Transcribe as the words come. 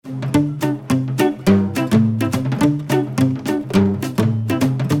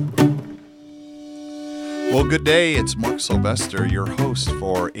good day. It's Mark Sylvester, your host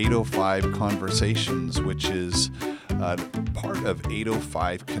for 805 Conversations, which is part of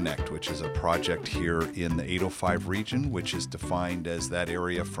 805 Connect, which is a project here in the 805 region, which is defined as that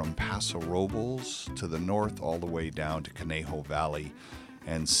area from Paso Robles to the north all the way down to Conejo Valley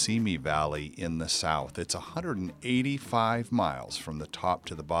and Simi Valley in the south. It's 185 miles from the top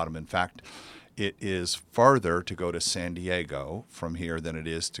to the bottom. In fact, it is farther to go to San Diego from here than it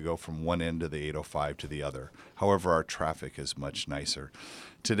is to go from one end of the 805 to the other. However, our traffic is much nicer.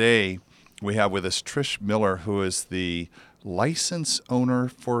 Today, we have with us Trish Miller, who is the license owner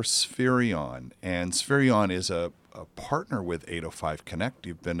for Spherion. And Spherion is a partner with 805 Connect.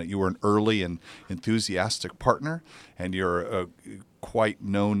 You were an early and enthusiastic partner, and you're quite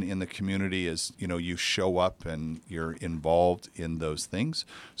known in the community as, you show up and you're involved in those things.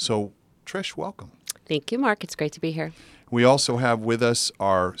 So Trish, welcome. Thank you, Mark. It's great to be here. We also have with us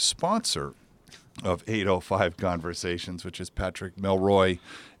our sponsor of 805 Conversations, which is Patrick Melroy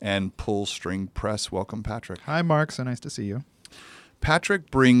and Pull String Press. Welcome, Patrick. Hi, Mark. So nice to see you.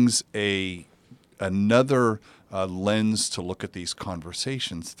 Patrick brings another lens to look at these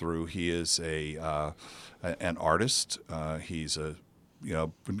conversations through. He is an artist. He's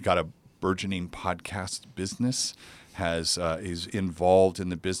got a burgeoning podcast business. Is involved in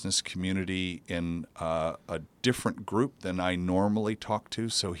the business community in a different group than I normally talk to.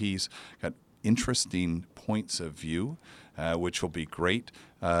 So he's got interesting points of view, which will be great.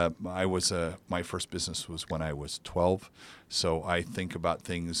 My first business was when I was 12, so I think about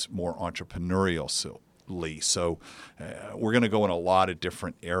things more entrepreneurially. So we're going to go in a lot of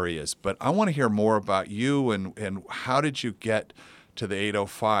different areas. But I want to hear more about you and how did you get to the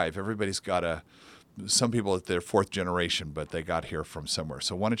 805? Everybody's got some people at their fourth generation, but they got here from somewhere.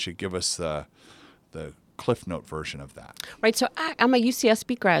 So why don't you give us the Cliff Note version of that? Right. So I'm a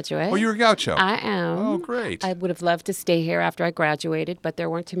UCSB graduate. Oh, you're a Gaucho. I am. Oh, great. I would have loved to stay here after I graduated, but there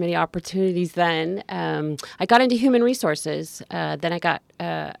weren't too many opportunities then. I got into human resources. Then I got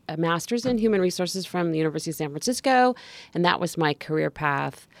a master's in human resources from the University of San Francisco, and that was my career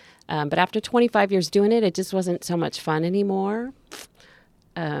path. But after 25 years doing it, it just wasn't so much fun anymore.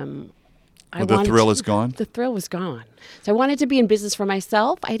 The thrill is gone? The thrill was gone. So I wanted to be in business for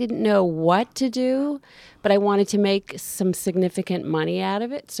myself. I didn't know what to do, but I wanted to make some significant money out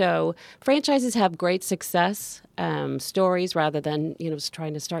of it. So franchises have great success stories rather than, just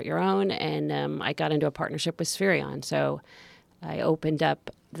trying to start your own. And I got into a partnership with Spherion. So I opened up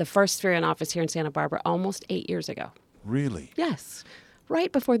the first Spherion office here in Santa Barbara almost 8 years ago. Really? Yes.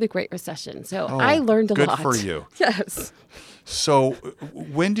 Right before the Great Recession. So I learned a lot. Good for you. Yes. So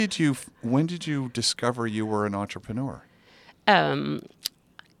when did you discover you were an entrepreneur?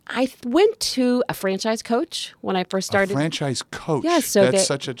 I went to a franchise coach when I first started. A franchise coach? Yes. So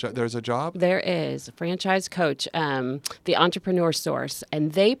there's a job? There is. A franchise coach, the Entrepreneur Source.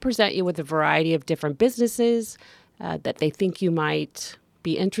 And they present you with a variety of different businesses that they think you might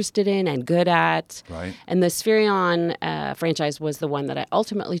be interested in and good at. Right. And the Spherion franchise was the one that I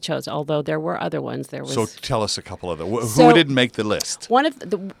ultimately chose, although there were other ones. So tell us a couple of them. Who didn't make the list? One of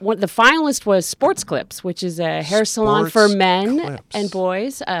the finalist was Sports Clips, which is a hair salon for men and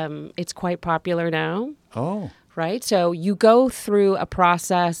boys. It's quite popular now. Oh. Right? So you go through a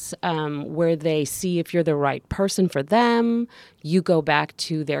process where they see if you're the right person for them. You go back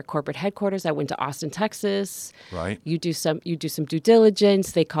to their corporate headquarters. I went to Austin, Texas. Right. You do some due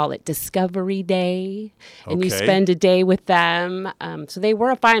diligence. They call it Discovery Day. And you Okay. spend a day with them. So they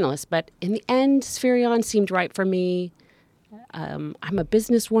were a finalist. But in the end, Spherion seemed right for me. I'm a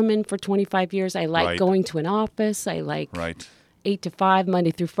businesswoman for 25 years. I like going to an office. I like 8 to 5,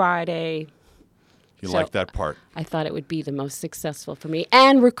 Monday through Friday. You like that part. I thought it would be the most successful for me.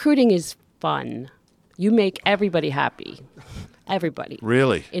 And recruiting is fun. You make everybody happy. Everybody.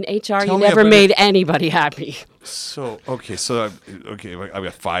 Really? In HR, you never made anybody happy. So, I've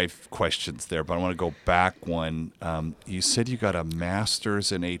got 5 questions there, but I want to go back one. You said you got a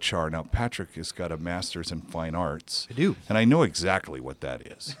master's in HR. Now, Patrick has got a master's in fine arts. I do. And I know exactly what that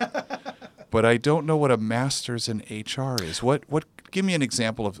is. But I don't know what a master's in HR is. What? Give me an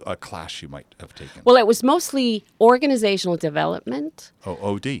example of a class you might have taken. Well, it was mostly organizational development. Oh,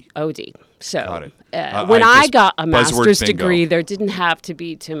 OD. OD. So Got it. When I got a master's bingo. degree, there didn't have to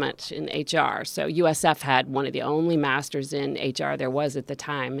be too much in HR. So USF had one of the only masters in HR there was at the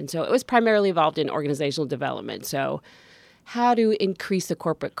time. And so it was primarily involved in organizational development. So how to increase the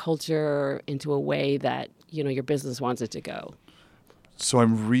corporate culture into a way that, your business wants it to go. So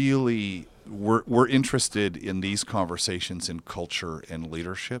I'm really we're interested in these conversations in culture and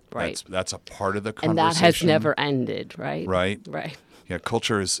leadership. Right. That's a part of the And conversation. that has never ended, right? Right. Right. Yeah,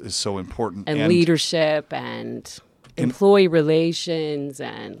 culture is so important. And leadership and employee relations,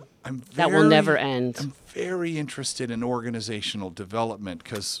 and that will never end. I'm very interested in organizational development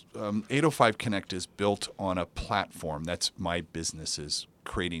because 805 Connect is built on a platform. That's my business, is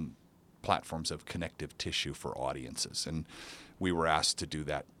creating platforms of connective tissue for audiences. And we were asked to do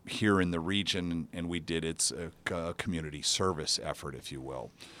that here in the region, and we did. It's a community service effort, if you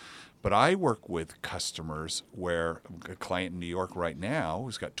will. But I work with customers where a client in New York right now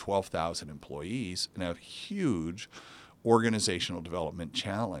who's got 12,000 employees and a huge organizational development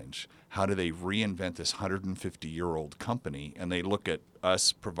challenge. How do they reinvent this 150-year-old company? And they look at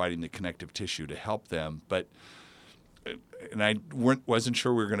us providing the connective tissue to help them. And I wasn't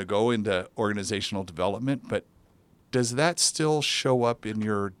sure we were going to go into organizational development, but does that still show up in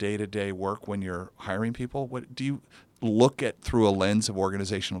your day-to-day work when you're hiring people? What do you look at through a lens of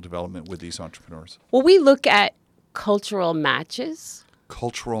organizational development with these entrepreneurs? Well, we look at cultural matches.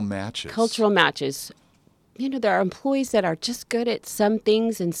 Cultural matches. Cultural matches. You know, there are employees that are just good at some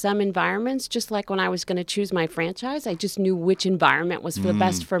things in some environments. Just like when I was going to choose my franchise, I just knew which environment was the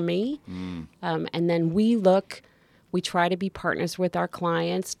best for me. And then we try to be partners with our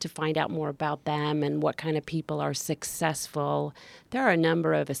clients to find out more about them and what kind of people are successful. There are a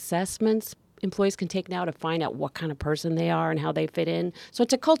number of assessments employees can take now to find out what kind of person they are and how they fit in. So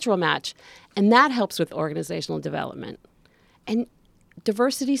it's a cultural match, and that helps with organizational development. And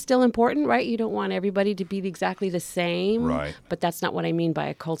diversity is still important, right? You don't want everybody to be exactly the same. Right. But that's not what I mean by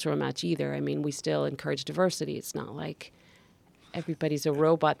a cultural match either. I mean, we still encourage diversity. It's not like everybody's a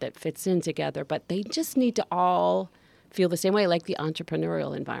robot that fits in together, but they just need to all feel the same way, like the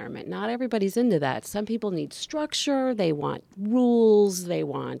entrepreneurial environment. Not everybody's into that. Some people need structure. They want rules. They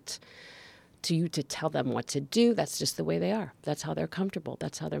want you to tell them what to do. That's just the way they are. That's how they're comfortable.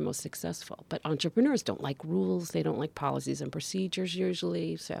 That's how they're most successful. But entrepreneurs don't like rules. They don't like policies and procedures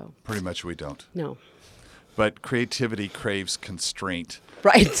usually. So pretty much we don't. No. But creativity craves constraint.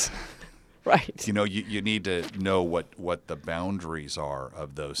 Right. Right. You know, you need to know what the boundaries are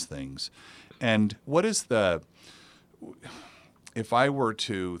of those things. And what is if I were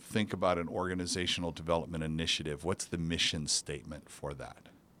to think about an organizational development initiative, what's the mission statement for that?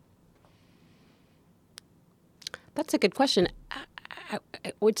 That's a good question.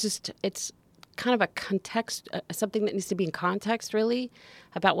 It's kind of a context, something that needs to be in context, really,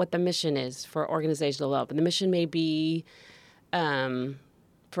 about what the mission is for organizational development. The mission may be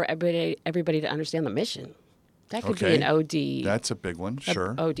for everybody to understand the mission. That could be an OD. That's a big one,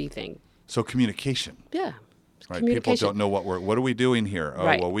 sure. OD thing. So communication. Yeah. Right. People don't know what are we doing here? Oh,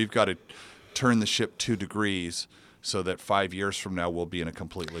 right. Well, we've got to turn the ship 2 degrees so that 5 years from now we'll be in a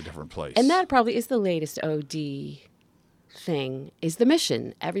completely different place. And that probably is the latest OD thing, is the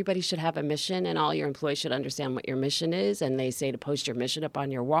mission. Everybody should have a mission, and all your employees should understand what your mission is. And they say to post your mission up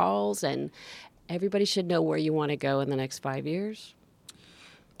on your walls, and everybody should know where you want to go in the next 5 years.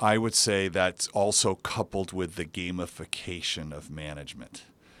 I would say that's also coupled with the gamification of management.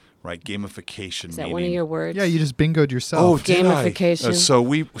 Right, gamification. Is that one of your words? Yeah, you just bingoed yourself. Oh, gamification.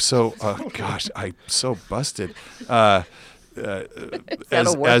 I'm so busted.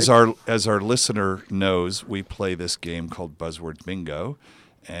 As our listener knows, we play this game called Buzzword Bingo,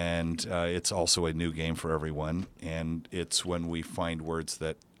 and it's also a new game for everyone. And it's when we find words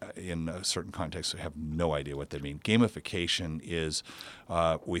that, in a certain context, we have no idea what they mean. Gamification is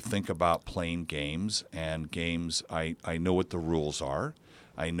we think about playing games, and games. I know what the rules are.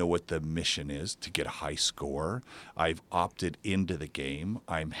 I know what the mission is, to get a high score. I've opted into the game.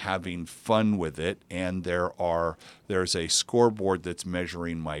 I'm having fun with it, and there's a scoreboard that's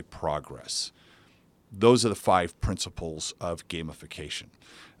measuring my progress. Those are the 5 principles of gamification.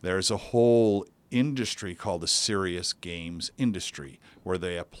 There's a whole industry called the serious games industry, where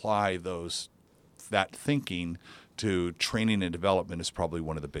they apply that thinking to training and development. Is probably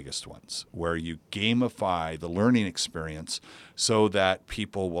one of the biggest ones, where you gamify the learning experience so that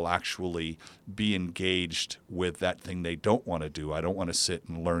people will actually be engaged with that thing they don't want to do. I don't want to sit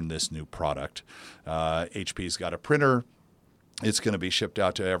and learn this new product. HP's got a printer. It's going to be shipped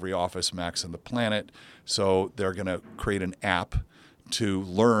out to every Office Max on the planet. So they're going to create an app to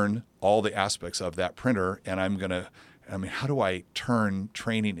learn all the aspects of that printer. And how do I turn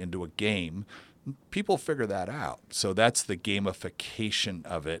training into a game? People figure that out. So that's the gamification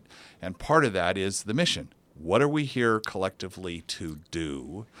of it. And part of that is the mission. What are we here collectively to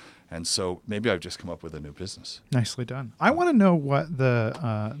do? And so maybe I've just come up with a new business. Nicely done. I want to know what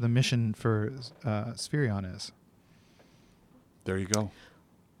the mission for Spherion is. There you go.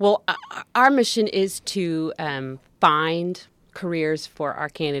 Well, our mission is to find careers for our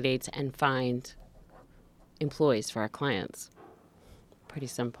candidates and find employees for our clients. Pretty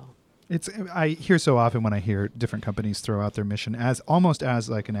simple. I hear so often when I hear different companies throw out their mission as almost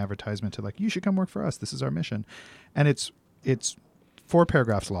as like an advertisement to like, you should come work for us. This is our mission. And it's 4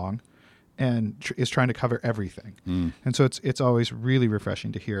 paragraphs long and is trying to cover everything. And so it's always really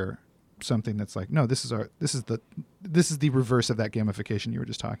refreshing to hear something that's like, no, this is the reverse of that gamification you were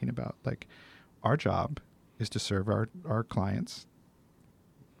just talking about. Like, our job is to serve our clients,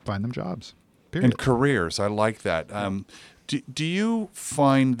 find them jobs. Period. And careers, I like that. Do you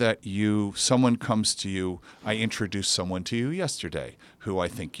find that someone comes to you? I introduced someone to you yesterday who I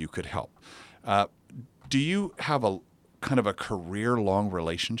think you could help. Do you have a kind of a career-long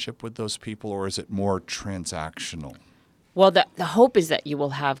relationship with those people, or is it more transactional? Well, the hope is that you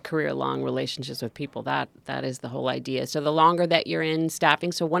will have career-long relationships with people. That is the whole idea. So the longer that you're in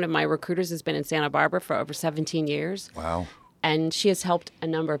staffing, so one of my recruiters has been in Santa Barbara for over 17 years. Wow. And she has helped a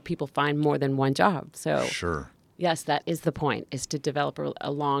number of people find more than one job. So sure. Yes, that is the point, is to develop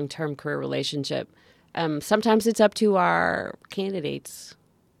a long-term career relationship. Sometimes it's up to our candidates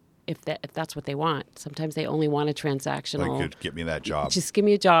if that's what they want. Sometimes they only want a transactional. Like, get me that job. Just give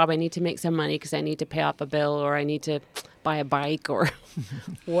me a job. I need to make some money because I need to pay off a bill, or I need to buy a bike, or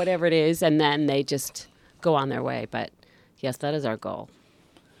whatever it is. And then they just go on their way. But yes, that is our goal.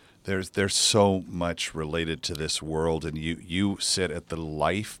 There's so much related to this world, and you sit at the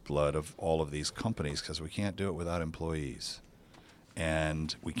lifeblood of all of these companies, because we can't do it without employees.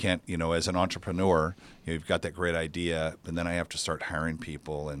 And we can't, as an entrepreneur, you've got that great idea, and then I have to start hiring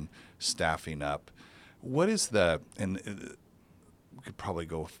people and staffing up. What is and we could probably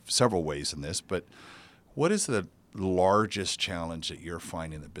go several ways in this, but what is the largest challenge that you're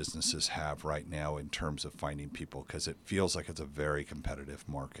finding that businesses have right now in terms of finding people? Because it feels like it's a very competitive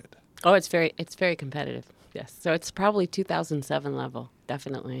market. Oh, it's very competitive. Yes. So it's probably 2007 level,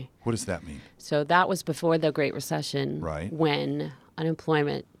 definitely. What does that mean? So that was before the Great Recession, right? When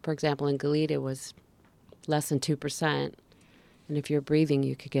unemployment, for example, in Goleta was less than 2%. And if you're breathing,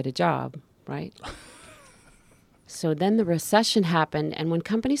 you could get a job, right? So then the recession happened, and when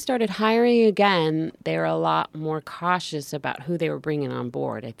companies started hiring again, they were a lot more cautious about who they were bringing on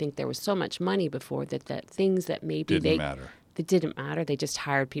board. I think there was so much money before that things that maybe didn't matter. They didn't matter. They just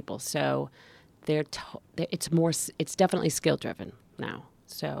hired people. So it's definitely skill driven now.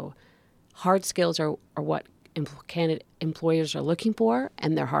 So hard skills are what employers are looking for,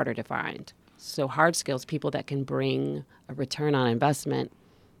 and they're harder to find. So hard skills, people that can bring a return on investment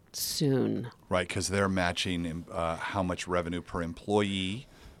soon. Right, because they're matching how much revenue per employee,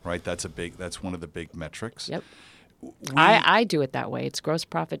 right? That's one of the big metrics. Yep. I do it that way. It's gross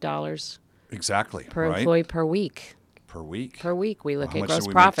profit dollars. Exactly. Per right? employee per week. Per week. Per week, we look at gross how much do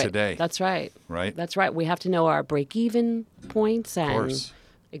we profit. make today? That's right. Right. That's right. We have to know our break-even points. And of course.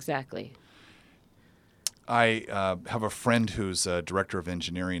 Exactly. I have a friend who's a director of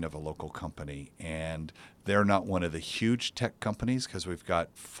engineering of a local company, and they're not one of the huge tech companies, because we've got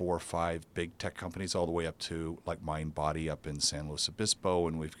 4 or 5 big tech companies all the way up to like MindBody up in San Luis Obispo,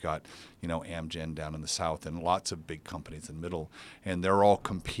 and we've got Amgen down in the south, and lots of big companies in the middle, and they're all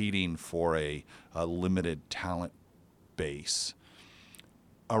competing for a limited talent base.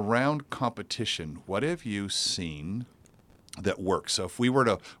 Around competition, what have you seen that works? So if we were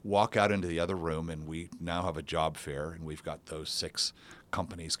to walk out into the other room, and we now have a job fair, and we've got those 6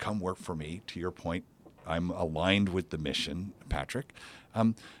 companies, come work for me. To your point, I'm aligned with the mission, Patrick.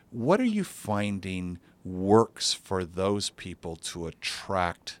 What are you finding works for those people to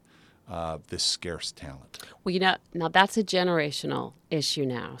attract this scarce talent? Well, now that's a generational issue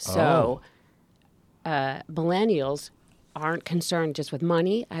now. So millennials aren't concerned just with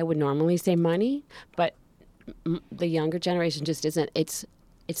money. I would normally say money, but the younger generation just isn't. It's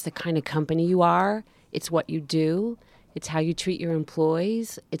the kind of company you are. It's what you do. It's how you treat your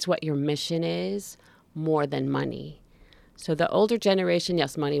employees. It's what your mission is, more than money. So the older generation,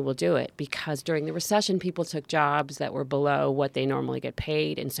 yes, money will do it, because during the recession, people took jobs that were below what they normally get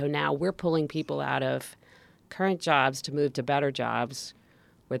paid. And so now we're pulling people out of current jobs to move to better jobs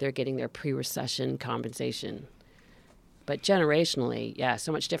where they're getting their pre-recession compensation. But generationally, yeah,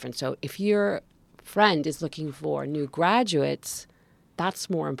 so much different. So if your friend is looking for new graduates, that's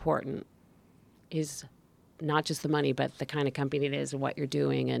more important, is not just the money, but the kind of company it is and what you're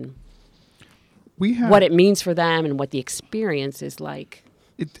doing and what it means for them and what the experience is like.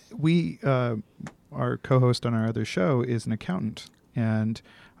 Our co-host on our other show is an accountant. And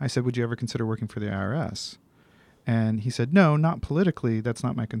I said, would you ever consider working for the IRS? And he said, no, not politically. That's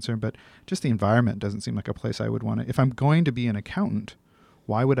not my concern. But just the environment doesn't seem like a place I would want to. If I'm going to be an accountant,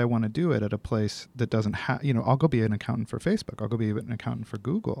 Why would I want to do it at a place that doesn't have, I'll go be an accountant for Facebook. I'll go be an accountant for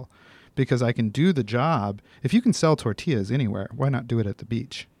Google because I can do the job. If you can sell tortillas anywhere, why not do it at the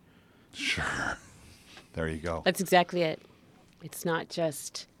beach? Sure. There you go. That's exactly it. It's not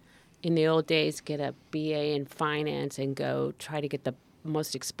just in the old days, get a BA in finance and go try to get the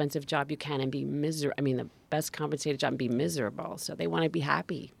most expensive job you can and be the best compensated job and be miserable. So they want to be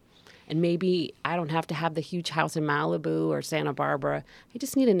happy. And maybe I don't have to have the huge house in Malibu or Santa Barbara. I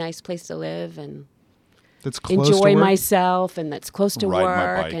just need a nice place to live and that's close enjoy to work. myself, and that's close to Ride my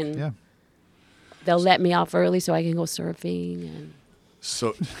work. bike. And they'll let me off early so I can go surfing. And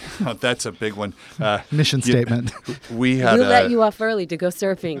So that's a big one. Mission statement. We had we'll let you off early to go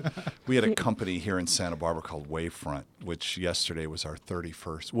surfing. We had a company here in Santa Barbara called Wavefront, which yesterday was our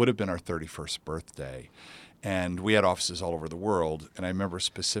 31st, would have been our 31st birthday. And we had offices all over the world. And I remember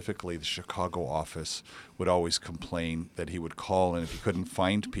specifically the Chicago office would always complain that he would call, and if he couldn't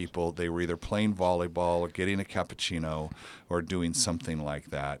find people, they were either playing volleyball or getting a cappuccino or doing something like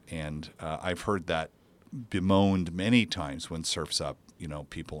that. And I've heard that bemoaned many times when Surf's Up,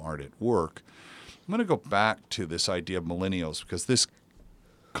 people aren't at work. I'm going to go back to this idea of millennials because this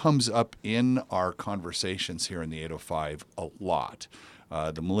comes up in our conversations here in the 805 a lot.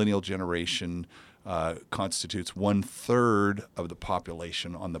 The millennial generation constitutes 1/3 of the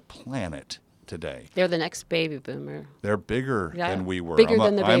population on the planet today. They're the next baby boomer. They're bigger than we were. Bigger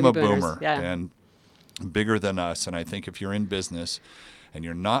than the baby I'm a boomers. boomer and bigger than us. And I think if you're in business and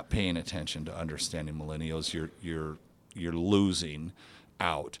you're not paying attention to understanding millennials, you're losing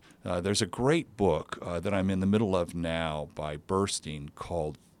out. There's a great book that I'm in the middle of now by Burstein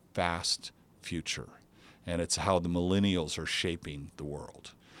called Fast Future, and it's how the millennials are shaping the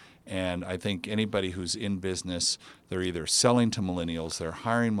world. And I think anybody who's in business, they're either selling to millennials, they're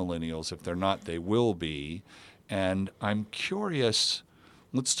hiring millennials. If they're not, they will be. And I'm curious,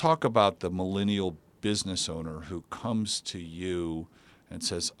 let's talk about the millennial business owner who comes to you and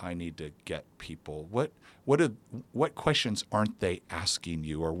says, I need to get people. What questions aren't they asking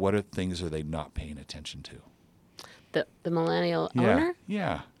you, or what things are they not paying attention to? The millennial owner?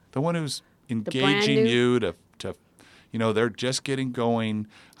 Yeah. The one who's engaging you to they're just getting going.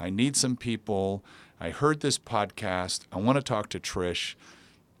 I need some people. I heard this podcast. I want to talk to Trish.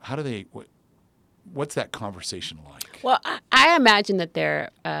 What's that conversation like? Well, I imagine that they're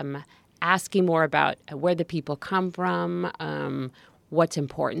asking more about where the people come from, what's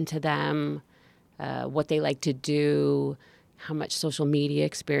important to them, what they like to do, how much social media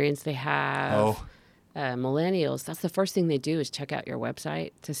experience they have. Millennials, that's the first thing they do is check out your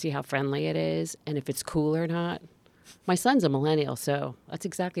website to see how friendly it is and if it's cool or not. My son's a millennial, so that's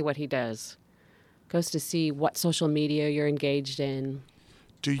exactly what he does. Goes to see what social media you're engaged in.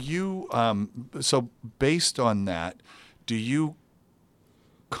 Do you, so based on that, do you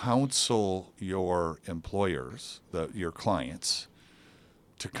counsel your employers, your clients,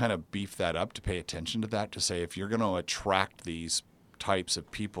 to kind of beef that up, to pay attention to that, to say if you're going to attract these types of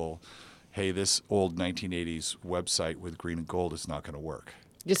people, hey, this old 1980s website with green and gold is not going to work?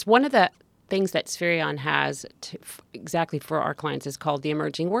 Just one of the things that Spherion has exactly for our clients is called the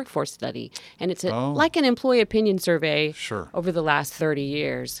Emerging Workforce Study. And it's like an employee opinion survey over the last 30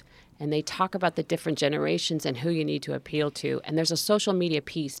 years. And they talk about the different generations and who you need to appeal to. And there's a social media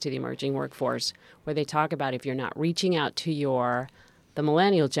piece to the emerging workforce where they talk about if you're not reaching out to the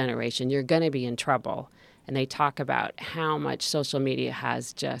millennial generation, you're going to be in trouble. And they talk about how much social media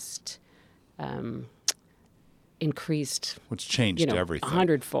has just increased. It's changed everything.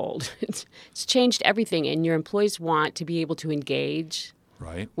 100-fold. It's changed everything. And your employees want to be able to engage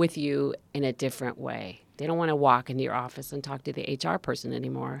with you in a different way. They don't want to walk into your office and talk to the HR person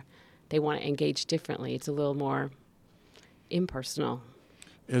anymore. They want to engage differently. It's a little more impersonal.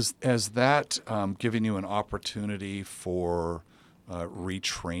 Is that giving you an opportunity for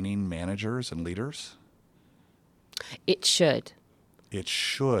retraining managers and leaders? It should. It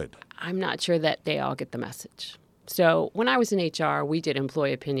should. I'm not sure that they all get the message. So when I was in HR, we did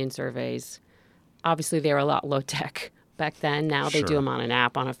employee opinion surveys. Obviously, they were a lot low-tech back then. Now they do them on an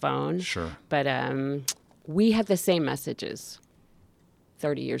app on a phone. Sure. But we had the same messages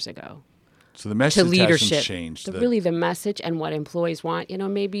 30 years ago. So the message to leadership. hasn't changed. Really the message and what employees want.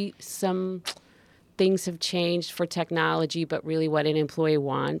 Maybe some things have changed for technology, but really what an employee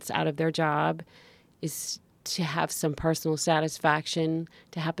wants out of their job is to have some personal satisfaction,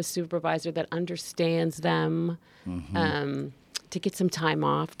 to have a supervisor that understands them, to get some time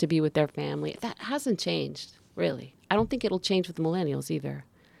off, to be with their family. That hasn't changed, really. I don't think it'll change with the millennials either.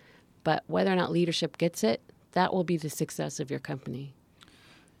 But whether or not leadership gets it, that will be the success of your company.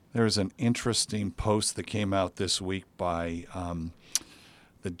 There's an interesting post that came out this week by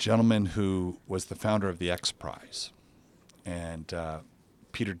the gentleman who was the founder of the X Prize, and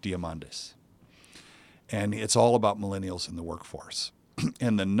Peter Diamandis. And it's all about millennials in the workforce.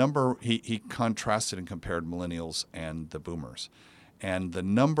 And the number, he contrasted and compared millennials and the boomers. And the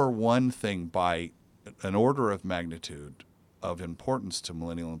number one thing by an order of magnitude of importance to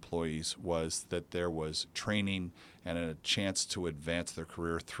millennial employees was that there was training and a chance to advance their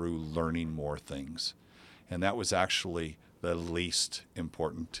career through learning more things. And that was actually the least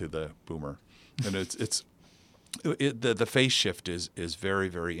important to the boomer. And the phase shift is very,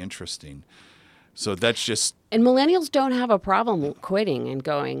 very interesting. So that's just... And millennials don't have a problem quitting and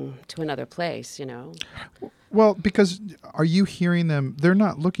going to another place, you know? Well, because are you hearing them? They're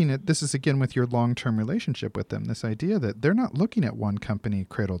not looking at, this is again with your long-term relationship with them, this idea that they're not looking at one company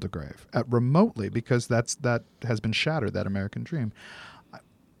cradle to grave, at remotely, because that has been shattered, that American dream.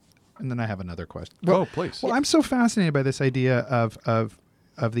 And then I have another question. Well, please. Well, I'm so fascinated by this idea of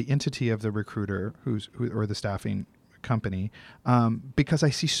the entity of the recruiter or the staffing company, because I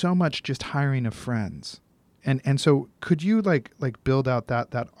see so much just hiring of friends. And so could you like build out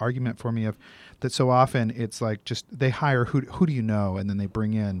that argument for me of that so often it's like just they hire who do you know, and then they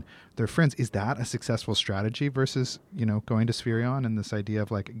bring in their friends. Is that a successful strategy versus, you know, going to Spherion and this idea of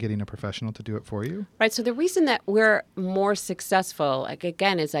like getting a professional to do it for you? Right. So the reason that we're more successful, like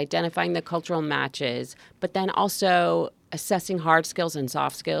again, is identifying the cultural matches, but then also assessing hard skills and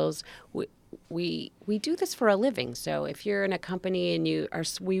soft skills. We do this for a living. So if you're in a company and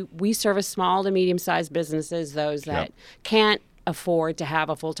we service small to medium-sized businesses, those that can't afford to have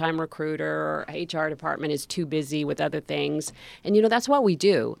a full-time recruiter or HR department is too busy with other things. And, you know, that's what we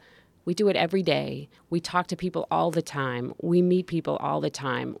do. We do it every day. We talk to people all the time. We meet people all the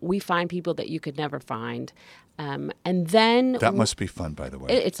time. We find people that you could never find. And then... That must be fun, by the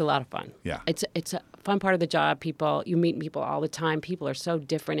way. It's a lot of fun. Yeah. It's a fun part of the job. You meet people all the time. People are so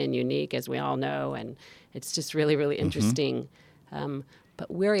different and unique, as we all know, and it's just really, really interesting. But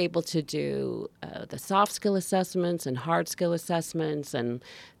we're able to do the soft skill assessments and hard skill assessments and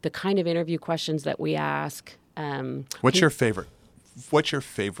the kind of interview questions that we ask. What's your favorite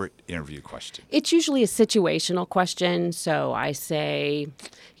interview question? It's usually a situational question. So I say,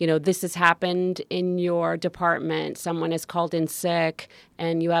 you know, this has happened in your department. Someone is called in sick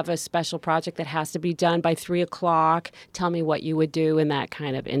and you have a special project that has to be done by 3:00. Tell me what you would do in that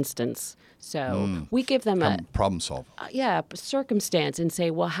kind of instance. So we give them a problem solve. Circumstance and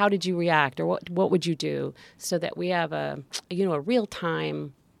say, well, how did you react, or what would you do, so that we have a real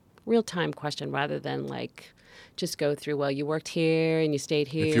time question rather than like just go through, well, you worked here and you stayed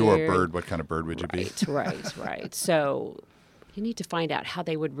here. If you were a bird, what kind of bird would you be? Right. So you need to find out how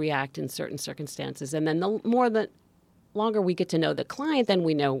they would react in certain circumstances. And then the longer we get to know the client, then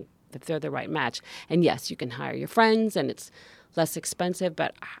we know if they're the right match. And yes, you can hire your friends and it's less expensive,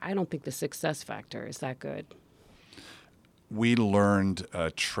 but I don't think the success factor is that good. We learned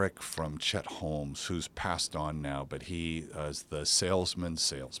a trick from Chet Holmes, who's passed on now, but he is the salesman.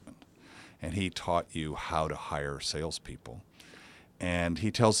 And he taught you how to hire salespeople. And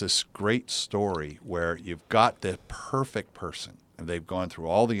he tells this great story where you've got the perfect person, and they've gone through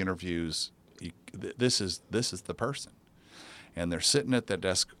all the interviews. This is the person. And they're sitting at the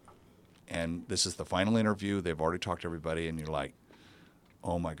desk, and this is the final interview. They've already talked to everybody, and you're like,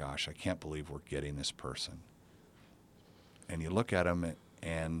 oh my gosh, I can't believe we're getting this person. And you look at him,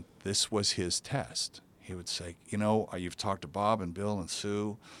 and this was his test. He would say, you know, you've talked to Bob and Bill and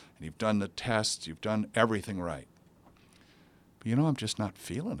Sue, and you've done the tests, you've done everything right. But you know, I'm just not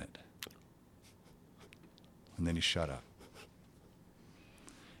feeling it. And then you shut up.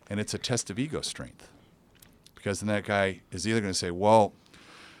 And it's a test of ego strength. Because then that guy is either going to say, well,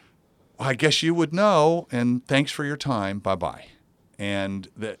 I guess you would know, and thanks for your time, bye-bye. And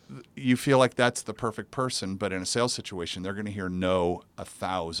that you feel like that's the perfect person, but in a sales situation, they're going to hear no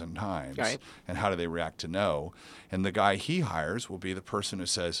 1,000 times. Right. And how do they react to no? And the guy he hires will be the person who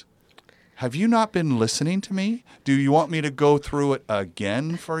says, have you not been listening to me? Do you want me to go through it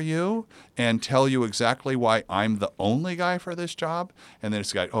again for you and tell you exactly why I'm the only guy for this job? And then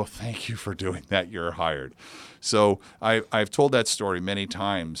it's the guy, oh, thank you for doing that. You're hired. So I've told that story many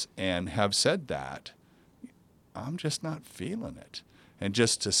times and have said that I'm just not feeling it. And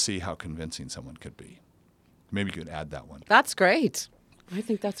just to see how convincing someone could be. Maybe you could add that one. That's great. I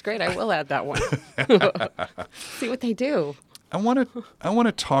think that's great. I will add that one. See what they do. I want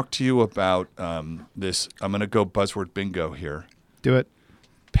to talk to you about this. I'm going to go buzzword bingo here. Do it.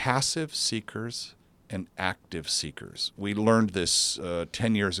 Passive seekers and active seekers. We learned this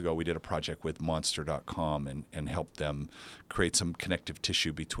 10 years ago. We did a project with Monster.com and helped them create some connective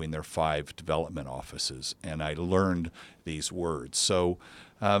tissue between their 5 development offices. And I learned these words. So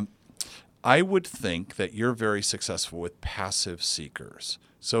I would think that you're very successful with passive seekers.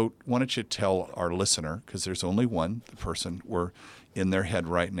 So why don't you tell our listener, because there's only one, the person we're in their head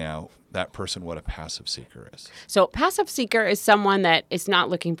right now, that person what a passive seeker is. So passive seeker is someone that is not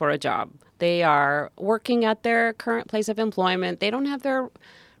looking for a job. They are working at their current place of employment. They don't have their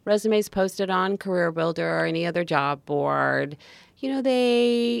resumes posted on Career Builder or any other job board.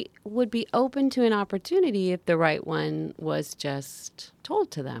 They would be open to an opportunity if the right one was just told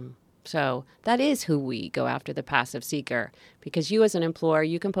to them. So that is who we go after, the passive seeker, because you as an employer,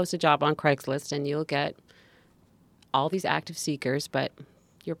 you can post a job on Craigslist and you'll get all these active seekers, but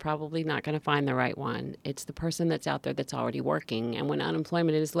you're probably not going to find the right one. It's the person that's out there that's already working. And when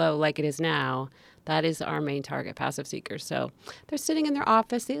unemployment is low, like it is now, that is our main target, passive seekers. So they're sitting in their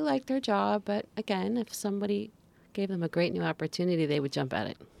office. They like their job. But again, if somebody gave them a great new opportunity, they would jump at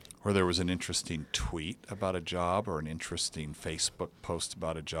it. Or there was an interesting tweet about a job or an interesting Facebook post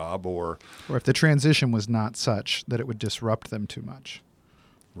about a job or if the transition was not such that it would disrupt them too much.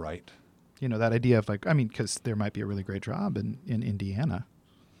 Right. That idea of because there might be a really great job in Indiana,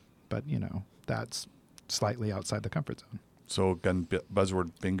 but, that's slightly outside the comfort zone. So again,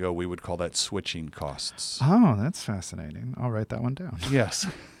 buzzword bingo, we would call that switching costs. Oh, that's fascinating. I'll write that one down. Yes.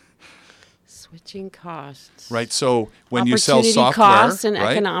 Switching costs. Right. So when you sell software, costs and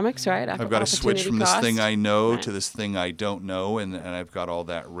right? economics, right? I've got to switch from this thing I know right. to this thing I don't know, and I've got all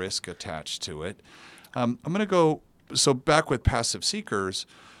that risk attached to it. I'm going to go, so back with passive seekers,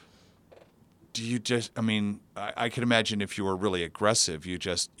 do you just, I can imagine if you were really aggressive, you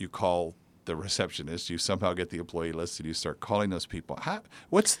call the receptionist, you somehow get the employee list and you start calling those people.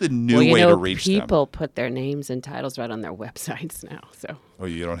 What's the new way to reach them? People put their names and titles right on their websites now, so. Oh,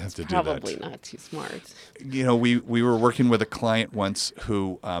 you don't have to do that. Probably not too smart. We were working with a client once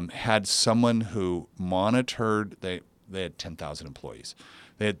who had someone who monitored, they had 10,000 employees.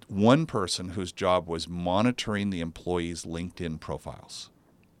 They had one person whose job was monitoring the employees' LinkedIn profiles.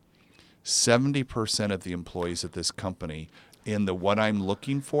 70% of the employees at this company in the what I'm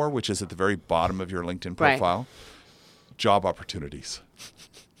looking for, which is at the very bottom of your LinkedIn profile, right. Job opportunities.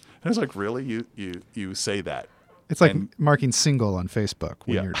 And I was like, really? You say that? It's like marking single on Facebook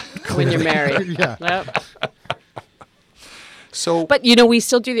when you're married. Yeah. Yep. So, but we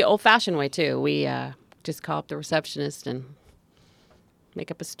still do the old-fashioned way too. We just call up the receptionist and make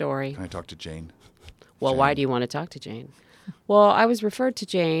up a story. Can I talk to Jane? Well, why do you want to talk to Jane? Well, I was referred to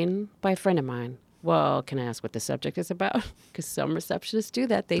Jane by a friend of mine. Well, can I ask what the subject is about? Because some receptionists do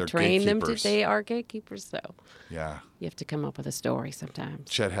that. They're train them to. They are gatekeepers, so yeah, you have to come up with a story sometimes.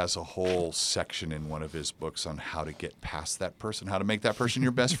 Chet has a whole section in one of his books on how to get past that person, how to make that person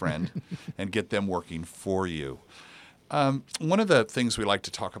your best friend, and get them working for you. One of the things we like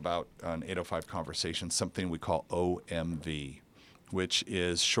to talk about on 805 Conversations, something we call OMV, which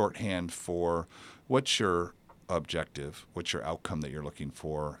is shorthand for what's your objective, what's your outcome that you're looking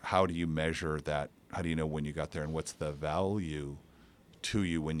for, how do you measure that, how do you know when you got there, and what's the value to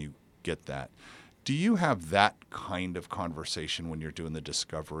you when you get that. Do you have that kind of conversation when you're doing the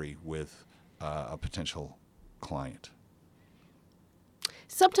discovery with a potential client?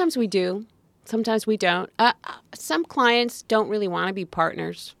 Sometimes we do. Sometimes we don't. Some clients don't really want to be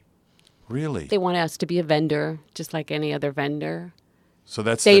partners. Really? They want us to be a vendor, just like any other vendor. So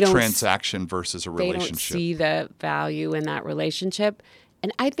that's the transaction versus a relationship. They don't see the value in that relationship.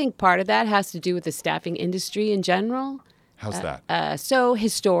 And I think part of that has to do with the staffing industry in general. How's that? So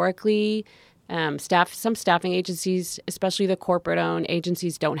historically, some staffing agencies, especially the corporate-owned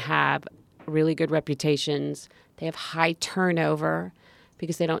agencies, don't have really good reputations. They have high turnover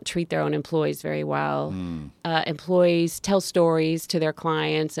because they don't treat their own employees very well. Employees tell stories to their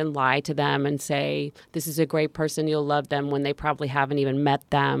clients and lie to them and say, this is a great person, you'll love them, when they probably haven't even met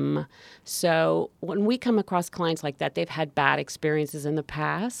them. So when we come across clients like that, they've had bad experiences in the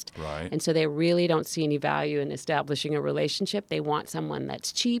past. Right. And so they really don't see any value in establishing a relationship. They want someone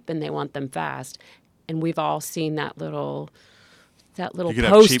that's cheap and they want them fast. And we've all seen that little you could poster.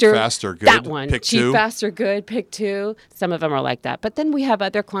 Have cheap, fast, or good. That one. Pick cheap, two. fast, or good. Pick two. Some of them are like that. But then we have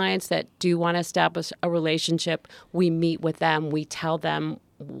other clients that do want to establish a relationship. We meet with them. We tell them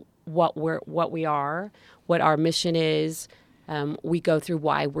what we are, what our mission is. We go through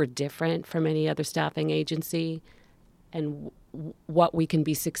why we're different from any other staffing agency and what we can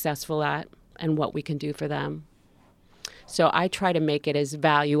be successful at and what we can do for them. So I try to make it as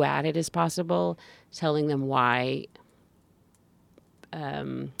value-added as possible, telling them why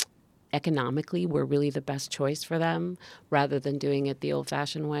economically we're really the best choice for them rather than doing it the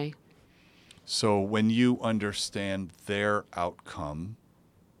old-fashioned way. So when you understand their outcome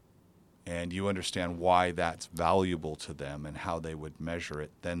and you understand why that's valuable to them and how they would measure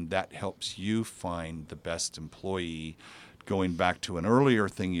it, then that helps you find the best employee, going back to an earlier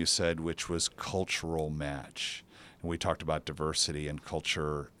thing you said, which was cultural match. And we talked about diversity and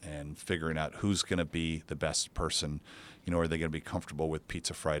culture and figuring out who's going to be the best person. You know, are they going to be comfortable with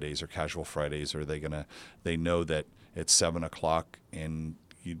Pizza Fridays or Casual Fridays? Or are they know that it's 7 o'clock and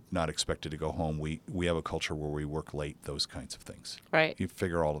you're not expected to go home? We have a culture where we work late, those kinds of things. Right. You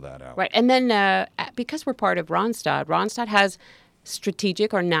figure all of that out. Right. And then because we're part of Randstad has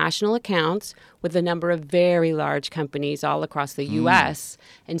strategic or national accounts with a number of very large companies all across the U.S.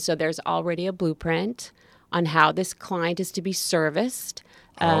 And so there's already a blueprint on how this client is to be serviced.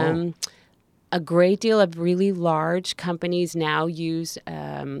 A great deal of really large companies now use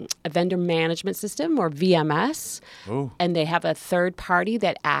a vendor management system, or VMS, and they have a third party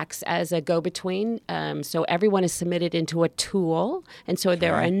that acts as a go-between. So everyone is submitted into a tool, and so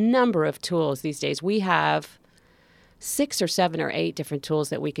there are a number of tools these days. We have 6 or 7 or 8 different tools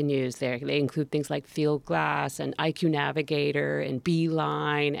that we can use there. They include things like Fieldglass and IQ Navigator and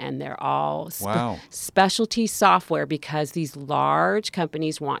Beeline, and they're all specialty software because these large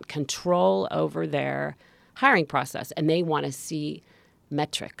companies want control over their hiring process, and they want to see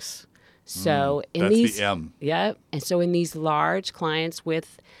metrics. So in that's these, the M. Yeah, and so in these large clients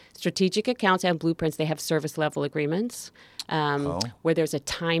with strategic accounts and blueprints, they have service level agreements where there's a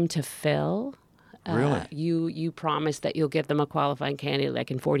time to fill. Really? You promise that you'll give them a qualifying candidate like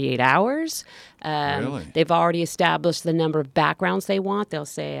in 48 hours. Really? They've already established the number of backgrounds they want. They'll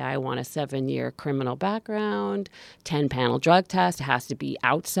say, I want a 7-year criminal background, 10-panel drug test. It has to be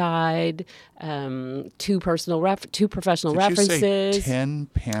outside, 2 professional references. Did you say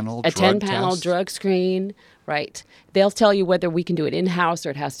 10-panel drug test? A 10-panel drug screen. Right. They'll tell you whether we can do it in-house or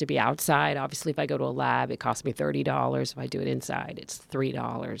it has to be outside. Obviously, if I go to a lab, it costs me $30. If I do it inside, it's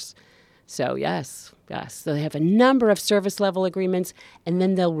 $3. So, yes. So they have a number of service level agreements, and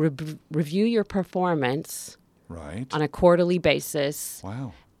then they'll review your performance on a quarterly basis.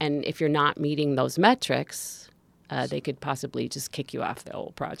 Wow. And if you're not meeting those metrics, they could possibly just kick you off the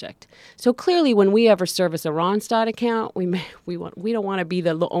whole project. So clearly, when we ever service a Randstad account, we don't want to be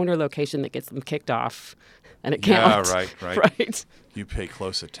the owner location that gets them kicked off an account. Yeah, right. Right. You pay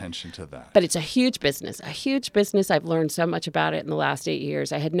close attention to that. But it's a huge business. I've learned so much about it in the last 8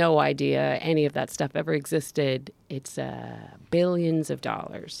 years. I had no idea any of that stuff ever existed. It's billions of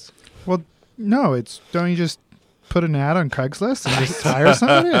dollars. Well, no, don't you just put an ad on Craigslist and just hire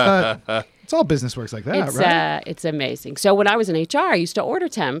somebody? I thought it's all business works like that, right? It's amazing. So when I was in HR, I used to order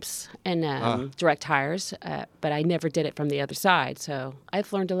temps and direct hires, but I never did it from the other side. So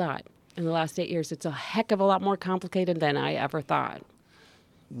I've learned a lot. In the last 8 years, it's a heck of a lot more complicated than I ever thought.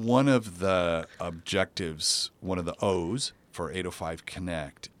 One of the objectives, one of the O's for 805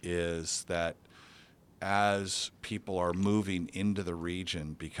 Connect is that as people are moving into the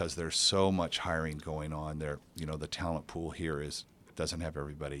region, because there's so much hiring going on there, the talent pool here doesn't have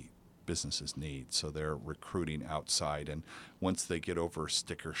everybody businesses need, so they're recruiting outside. And once they get over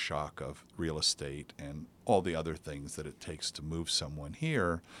sticker shock of real estate and all the other things that it takes to move someone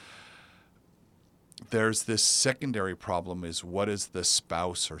here, there's this secondary problem is what is the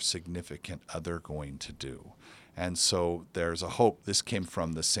spouse or significant other going to do? And so there's a hope. This came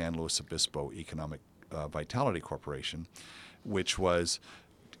from the San Luis Obispo Economic Vitality Corporation, which was,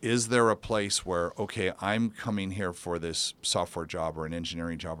 is there a place where, okay, I'm coming here for this software job or an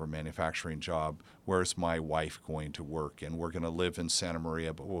engineering job or manufacturing job, where's my wife going to work? And we're going to live in Santa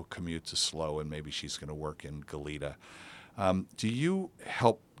Maria, but we'll commute to SLO, and maybe she's going to work in Goleta. Do you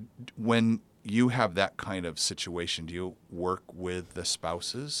help when you have that kind of situation? Do you work with the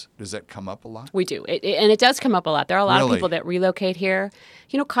spouses? Does that come up a lot? We do. And it does come up a lot. There are a lot of people that relocate here.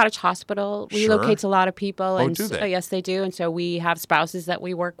 Cottage Hospital relocates a lot of people. Oh, do they? Yes, they do. And so we have spouses that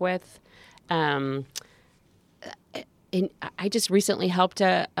we work with. I just recently helped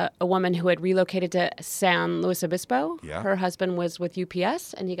a woman who had relocated to San Luis Obispo. Yeah. Her husband was with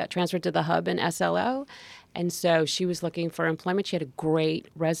UPS, and he got transferred to the hub in SLO. And so she was looking for employment. She had a great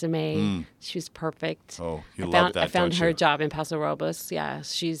resume. She was perfect. Oh, you love that, I found don't her you? job in Paso Robles. Yeah,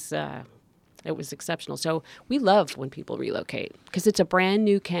 it was exceptional. So we love when people relocate because it's a brand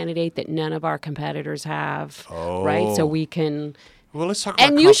new candidate that none of our competitors have. Oh. Right? So we can... Well, let's talk about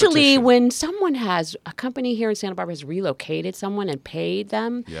And usually competition. when someone a company here in Santa Barbara has relocated someone and paid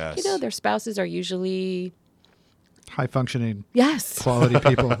them, Yes. their spouses are usually... High-functioning, Yes. quality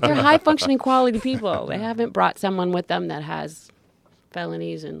people. They're high-functioning quality people. They haven't brought someone with them that has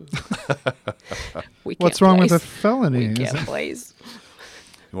felonies and we can't What's wrong with a place. felony? We can't place.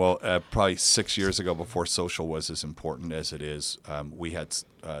 Well, probably 6 years ago, before social was as important as it is, we had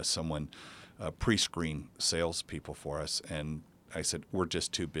someone pre-screen salespeople for us, and I said, we're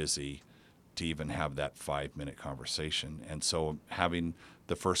just too busy to even have that 5-minute conversation. And so having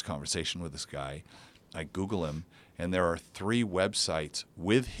the first conversation with this guy, I Google him, and there are 3 websites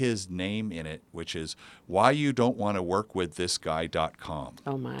with his name in it, which is whyyoudontwantoworkwiththisguy.com.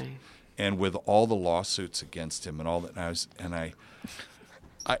 Oh, my. And with all the lawsuits against him and all that,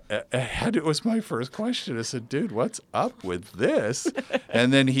 it was my first question. I said, dude, what's up with this?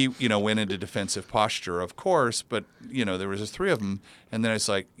 And then he, went into defensive posture, of course, but, there was just 3 of them. And then I was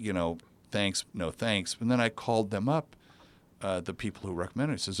like, thanks, no thanks. And then I called them up, the people who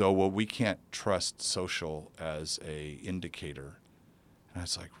recommended it. Says, oh, well, we can't trust social as a indicator. And I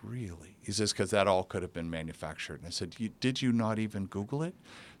was like, really? He says, because that all could have been manufactured. And I said, did you not even Google it?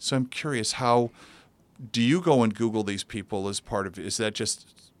 So I'm curious, how do you go and Google these people as part of, is that just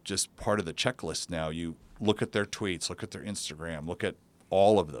part of the checklist now? You look at their tweets, look at their Instagram, look at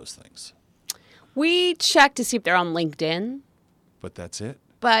all of those things. We check to see if they're on LinkedIn. But that's it?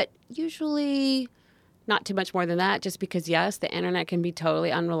 But usually not too much more than that, just because, yes, the internet can be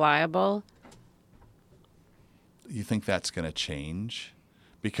totally unreliable. You think that's going to change?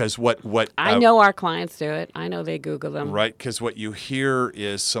 Because what I know our clients do it. I know they Google them. Right, because what you hear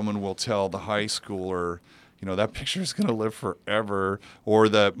is someone will tell the high schooler, that picture is going to live forever, or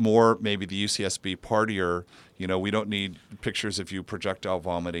maybe the UCSB partier, we don't need pictures of you projectile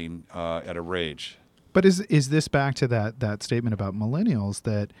vomiting at a rage. But is this back to that statement about millennials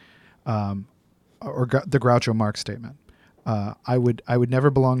that, or the Groucho Marx statement? I would never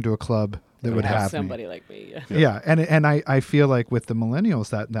belong to a club that would have somebody me. like me. Yeah, and I feel like with the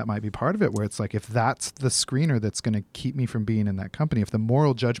millennials that might be part of it, where it's like, if that's the screener that's going to keep me from being in that company, if the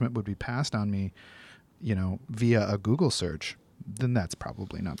moral judgment would be passed on me, via a Google search, then that's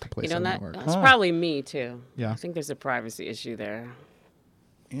probably not the place I want to work. That's probably me too. Yeah, I think there's a privacy issue there.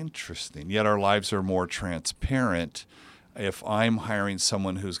 Interesting. Yet our lives are more transparent. If I'm hiring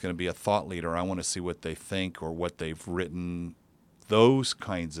someone who's going to be a thought leader, I want to see what they think or what they've written, those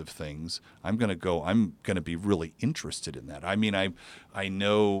kinds of things. I'm going to be really interested in that. I mean, I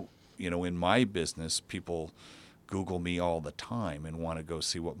know, in my business, people Google me all the time and want to go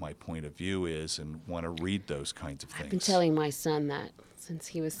see what my point of view is and want to read those kinds of things. I've been telling my son that since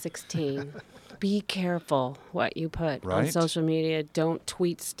he was 16. Be careful what you put on social media. Don't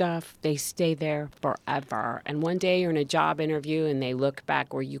tweet stuff. They stay there forever. And one day you're in a job interview and they look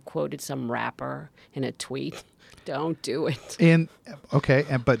back where you quoted some rapper in a tweet. Don't do it.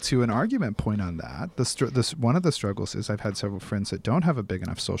 But to an argument point on that, one of the struggles is I've had several friends that don't have a big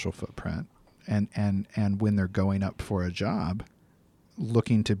enough social footprint, and when they're going up for a job,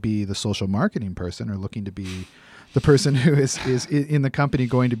 looking to be the social marketing person or looking to be the person who is in the company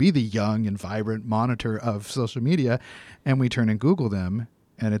going to be the young and vibrant monitor of social media, and we turn and Google them,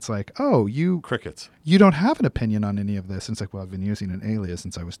 and it's like, oh, crickets. You don't have an opinion on any of this. And it's like, well, I've been using an alias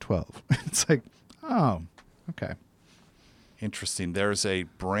since I was 12. It's like, oh, okay. Interesting. There's a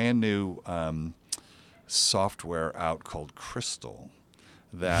brand new software out called Crystal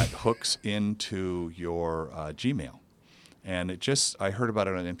that hooks into your Gmail. And I heard about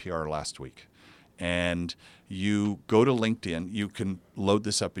it on NPR last week. And you go to LinkedIn, you can load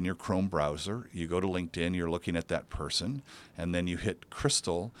this up in your Chrome browser. You go to LinkedIn, you're looking at that person, and then you hit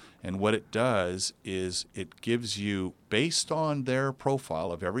Crystal. And what it does is it gives you, based on their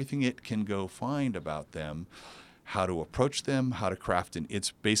profile of everything it can go find about them, how to approach them, how to craft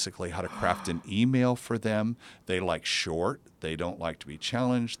it's basically how to craft an email for them. They like short. They don't like to be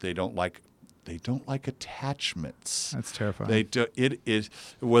challenged. They don't like attachments. That's terrifying.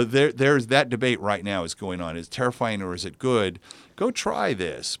 There's that debate right now is going on. Is it terrifying or is it good? Go try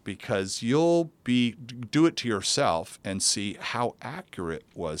this, because do it to yourself and see how accurate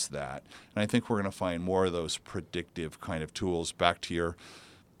was that. And I think we're going to find more of those predictive kind of tools. Back to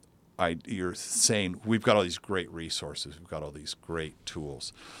you're saying we've got all these great resources. We've got all these great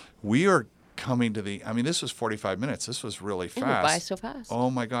tools. We are coming to this was 45 minutes. This was really fast. It went by so fast. Oh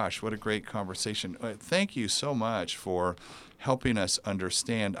my gosh, what a great conversation. Thank you so much for helping us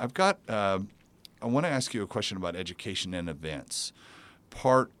understand. I want to ask you a question about education and events.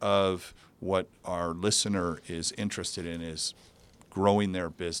 Part of what our listener is interested in is growing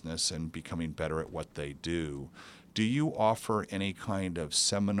their business and becoming better at what they do. Do you offer any kind of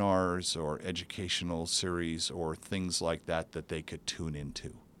seminars or educational series or things like that they could tune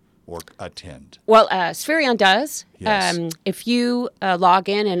into? or attend? Well, Spherion does. Yes. If you log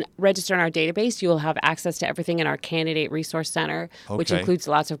in and register in our database, you will have access to everything in our Candidate Resource Center, which Okay. includes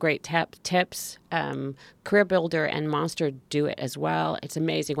lots of great tips. Career Builder and Monster do it as well. It's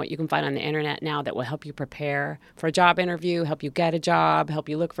amazing what you can find on the internet now that will help you prepare for a job interview, help you get a job, help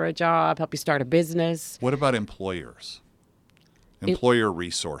you look for a job, help you start a business. What about employers? Employer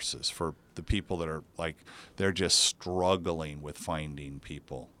resources for the people that are like, they're just struggling with finding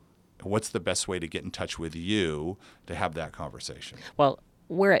people. What's the best way to get in touch with you to have that conversation? Well,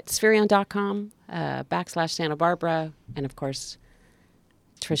 we're at Spherion.com, /Santa Barbara, and of course,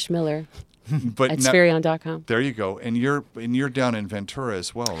 Trish Miller But at now- Spherion.com. There you go. And you're down in Ventura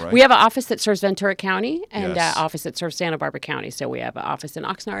as well, right? We have an office that serves Ventura County and Yes. an office that serves Santa Barbara County. So we have an office in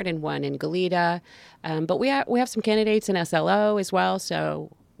Oxnard and one in Goleta. But we have some candidates in SLO as well.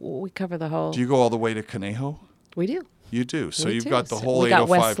 So we cover the whole. Do you go all the way to Conejo? We do. You do. So We you've do. got the So whole we got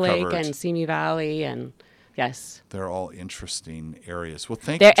 805 Westlake covered. and Simi Valley and yes. They're all interesting areas. Well,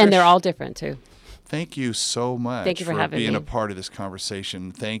 thank They're, you, and they're Trish. all different too. Thank you so much Thank you for having being me. a part of this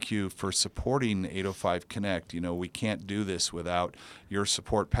conversation. Thank you for supporting 805 Connect. You know, we can't do this without your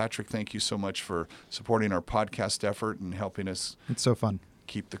support. Patrick, thank you so much for supporting our podcast effort and helping us It's so fun.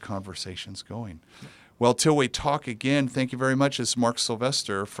 keep the conversations going. Well, till we talk again, thank you very much. It's Mark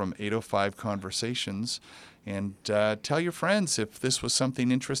Sylvester from 805 Conversations. And tell your friends if this was something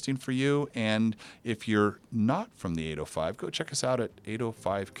interesting for you. And if you're not from the 805, go check us out at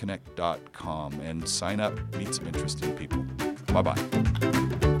 805connect.com and sign up, meet some interesting people.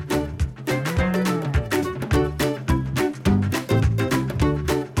 Bye-bye.